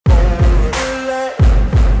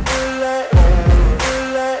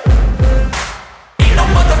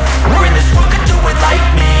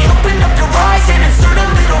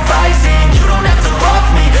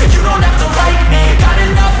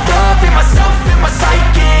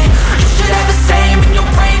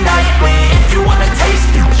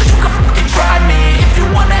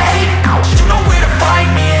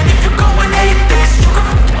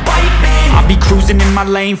my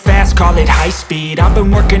lane fast, call it high speed. I've been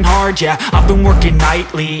working hard, yeah, I've been working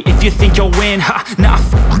nightly. If you think you'll win, ha, nah,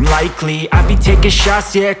 likely. I be taking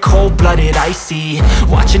shots, yeah, cold-blooded, icy.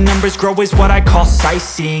 Watching numbers grow is what I call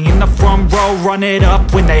sightseeing. In the front row, run it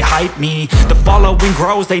up when they hype me. The following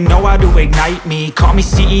grows, they know how to ignite me. Call me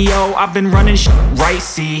CEO, I've been running shit right,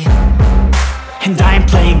 see. And I ain't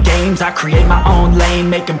playing games, I create my own lane,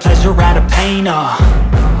 making pleasure out of pain,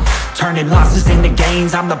 turning losses into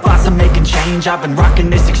gains. I'm the boss, I'm making change. I've been rocking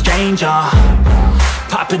this exchange,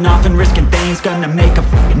 popping off and risking things. Gonna make a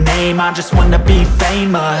f***ing name. I just wanna be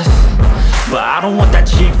famous, but I don't want that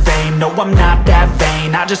cheap fame. No, I'm not that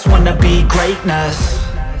vain. I just wanna be greatness.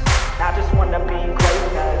 I just wanna be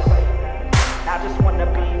greatness. I just wanna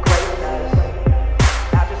be greatness.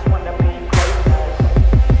 I just wanna be greatness.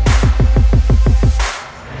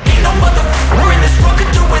 Ain't no motherfucker in this world could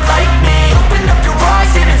do it like me. Open up your eyes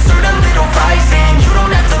and insert a little rising. You don't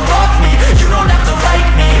have to love me, you don't have to like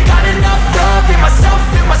me. Got enough love in myself,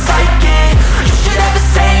 in my psyche. You should have the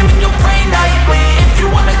same in your brain nightly. If you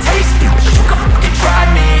wanna taste me, you can fucking try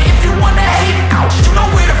me. If you wanna hate me, you know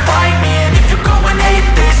where to find me. And if you go and hate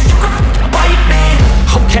this, you can fucking bite me.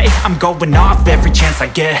 Okay, I'm going off every chance I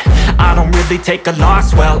get. I don't really take a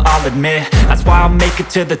loss, well, I'll admit. That's why I'll make it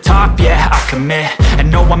to the top, yeah, I commit.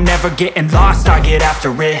 And no, I'm never getting lost, I get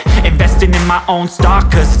after it. Investing in my own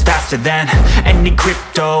stock, cause it's faster than any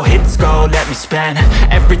crypto hits go, let me spend.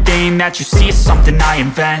 Everything that you see is something I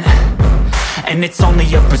invent, and it's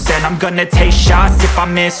only a percent. I'm gonna take shots, if I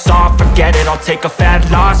miss all, forget it. I'll take a fat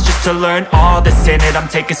loss just to learn all that's in it. I'm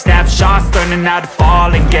taking snapshots, learning how to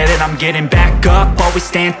fall and get it. I'm getting back up, always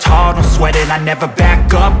stand tall, don't sweat it. I never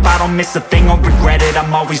back up, I don't miss a thing or regret it.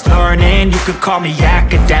 I'm always learning, you could call me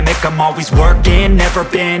academic. I'm always working, never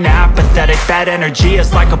been apathetic. Bad energy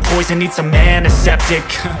is like a poison, needs some antiseptic.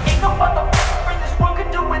 Ain't no motherfucker in this world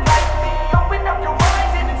could do it like me. Open up your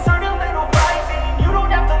eyes and insert a little rising. You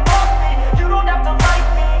don't have to love me, you don't have to like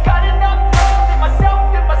me. Got enough love in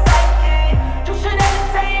myself, in my psyche. You should have the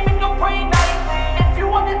same in your brain nightly. If you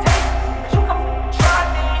want to taste me, you can f***ing try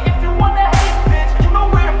me. If you want to hate, bitch, you know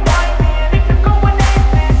where to find me. And if you go and hate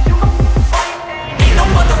this, you can f***ing fight me. Ain't no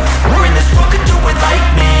motherfucker in this world could do it like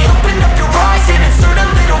me. Open up your eyes and insert a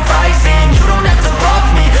little rising. You don't have to love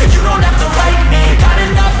me, you don't have to like me. Got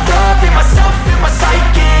enough love in myself, in my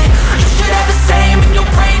psyche. You should have the same in your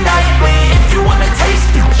brain nightly. If you wanna taste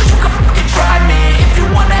me, you can fucking try me. If you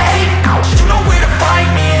wanna hate, you know where to find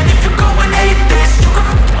me. And if you go and hate this, you can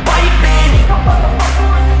fucking bite me. No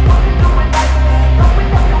motherfucker in this world can do it like me. Open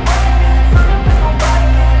up your eyes and insert a little rising. You don't have to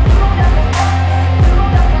love me, you don't have to like me. Got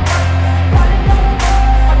enough love in myself.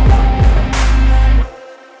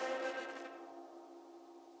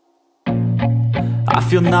 I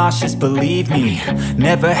feel nauseous, believe me.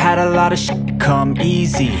 Never had a lot of shit come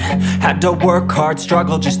easy. Had to work hard,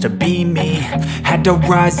 struggle just to be me. Had to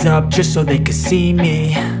rise up just so they could see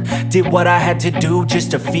me. Did what I had to do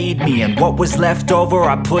just to feed me. And what was left over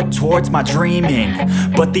I put towards my dreaming.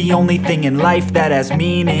 But the only thing in life that has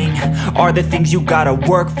meaning are the things you gotta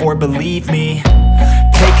work for, believe me.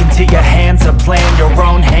 Take into your hands a plan, your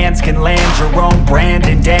own hands can land your own brand.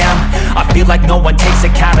 And damn, I feel like no one takes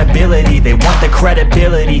accountability. They want the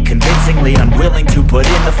credibility, convincingly unwilling to put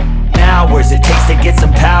in the hours it takes to get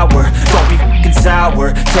some power. Don't be f***ing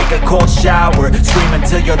sour, take a cold shower. Scream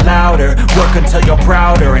until you're louder, work until you're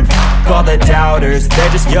prouder. And f*** all the doubters,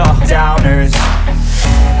 they're just your downers.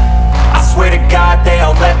 I swear to God they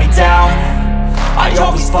all let me down. I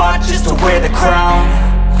always fought just to wear the crown.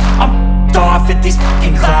 I'm off at these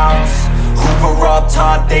fucking clowns who were all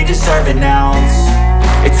taught they deserve an ounce.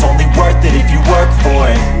 It's only worth it if you work for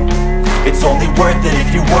it. It's only worth it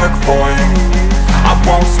if you work for it. I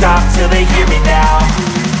won't stop till they hear me now.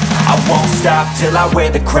 I won't stop till I wear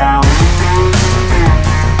the crown.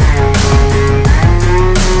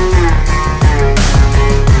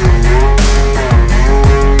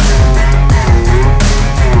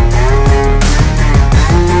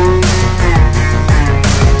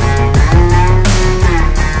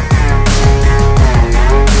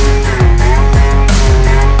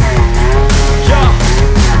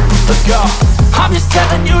 I'm just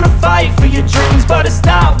telling you to fight for your dreams, but it's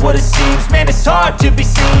not what it seems. Man, it's hard to be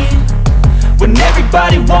seen when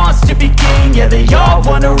everybody wants to be king. Yeah, they all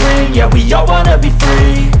wanna ring, yeah, we all wanna be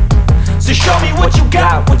free. So show me what you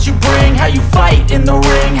got, what you bring. How you fight in the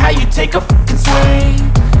ring, how you take a fucking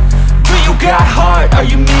swing. Do you got heart, are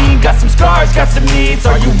you mean? Got some scars, got some needs,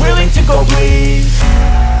 are you willing to go bleed?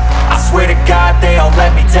 I swear to God they all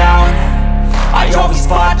let me down. I always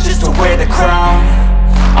fought just to wear the crown.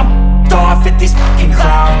 I'm off at these fucking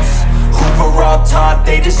clowns who were all taught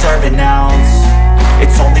they deserve an ounce.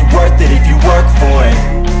 It's only worth it if you work for it.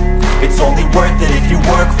 It's only worth it if you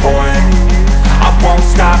work for it. I won't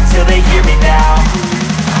stop till they hear me now.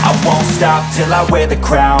 I won't stop till I wear the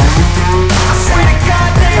crown. I swear to God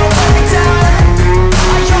they all let me down.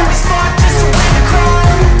 I always fought just to win the crown.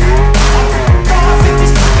 God with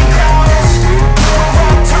these fucking crowds. We're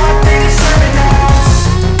all taught they deserve it now.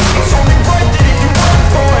 It's only worth it if you work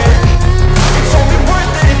for it. It's only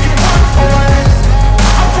worth it if you work for it.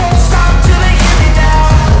 I won't stop till they hear me now.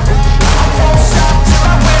 I won't stop till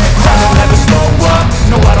I wear the crown. I don't ever slow up,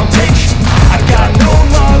 no I don't take shit. I got no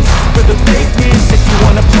love for the fakeness. If you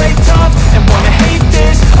wanna play tough and wanna hate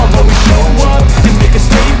this, I'll always show up and make a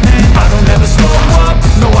statement. I don't ever slow up,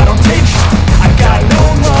 no I don't take shit. I got no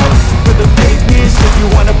love for the fakeness. If you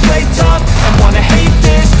wanna play tough and wanna hate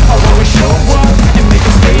this, I'll always show up and make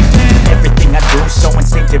a statement. Everything I do so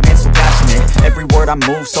instinctive and so passionate. Every word I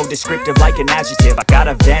move so descriptive like an adjective. I got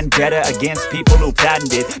a vendetta against people who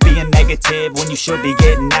patented being negative when you should be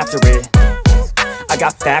getting after it. I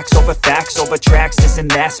got facts over tracks, this and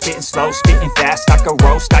that. Spitting slow, spitting fast. I could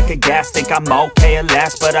roast, I could gas. Think I'm okay at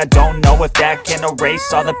last, but I don't know if that can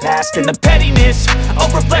erase all the past. And the pettiness, a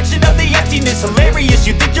reflection of the emptiness. Hilarious,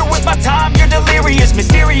 you think you're worth my time, you're delirious.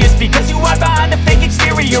 Mysterious, because you hide behind a fake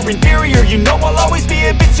exterior. Inferior, you know I'll always be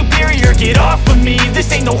a bit superior. Get off of me, this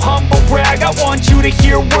ain't no humble brag. I want you to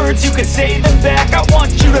hear words, you can say them back. I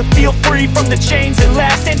want you to feel free from the chains at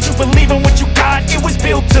last, and to believe in what you got, it was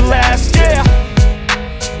built to last, yeah.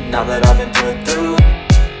 Now that I've been put through,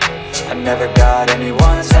 I never got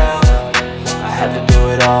anyone's help. I had to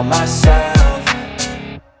do it all myself.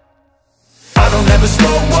 I don't ever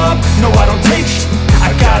slow up, no I don't take shit.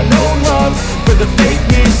 I got no love for the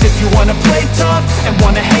fakeness. If you wanna play tough and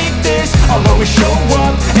wanna hate this, I'll always show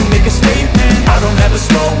up and make a statement. I don't ever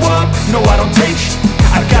slow up, no I don't take shit.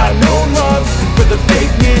 I got no love for the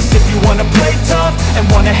fakeness. If you wanna play tough and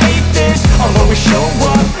wanna hate this, I'll always show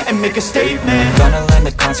up and make a statement. Gonna learn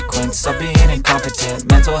the consequence of being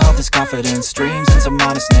incompetent. Mental health is confidence, dreams and some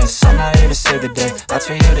honestness. I'm not here to save the day, that's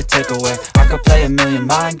for you to take away. I could play a million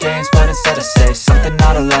mind games, but instead I say something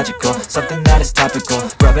not illogical, something that is topical.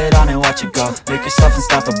 Rub it on and watch it go, make yourself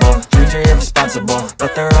unstoppable. Dreams are irresponsible,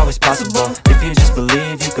 but they're always possible. If you just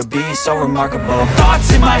believe, you could be so remarkable.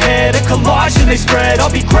 Thoughts in my head, a collage and they spread.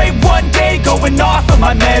 I'll be great one day, going off of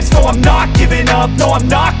my meds. No, I'm not giving up, no, I'm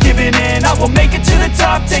not giving in. I will make it to the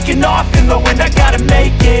top, taking off in the wind. I gotta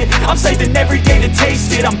make it, I'm saving every day to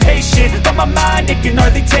taste it. I'm patient, but my mind, it can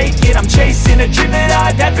hardly take it. I'm chasing a dream that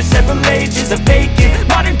I've had for several ages. A vacant,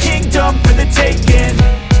 modern kingdom for the taking.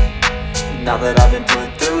 Now that I've been put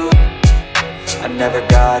through, I never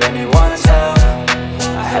got anyone's help.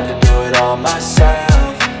 I had to do it all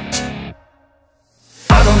myself.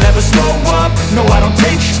 I don't ever slow up, no I don't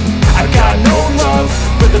take shit. I got no love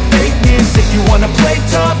for the fakeness. If you wanna play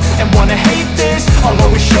tough and wanna hate this, I'll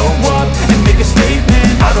always show up and make a statement.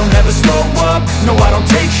 I don't ever slow up, no I don't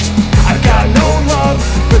take shit. I got no love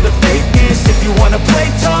for the fakeness. If you wanna play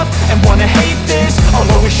tough and wanna hate this, I'll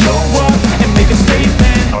always show up and make a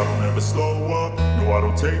statement. I don't ever slow up, no I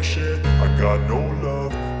don't take shit. I got no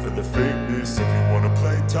love for the fakeness. If you wanna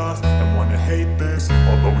play tough and wanna hate this,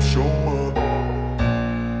 I'll always show up.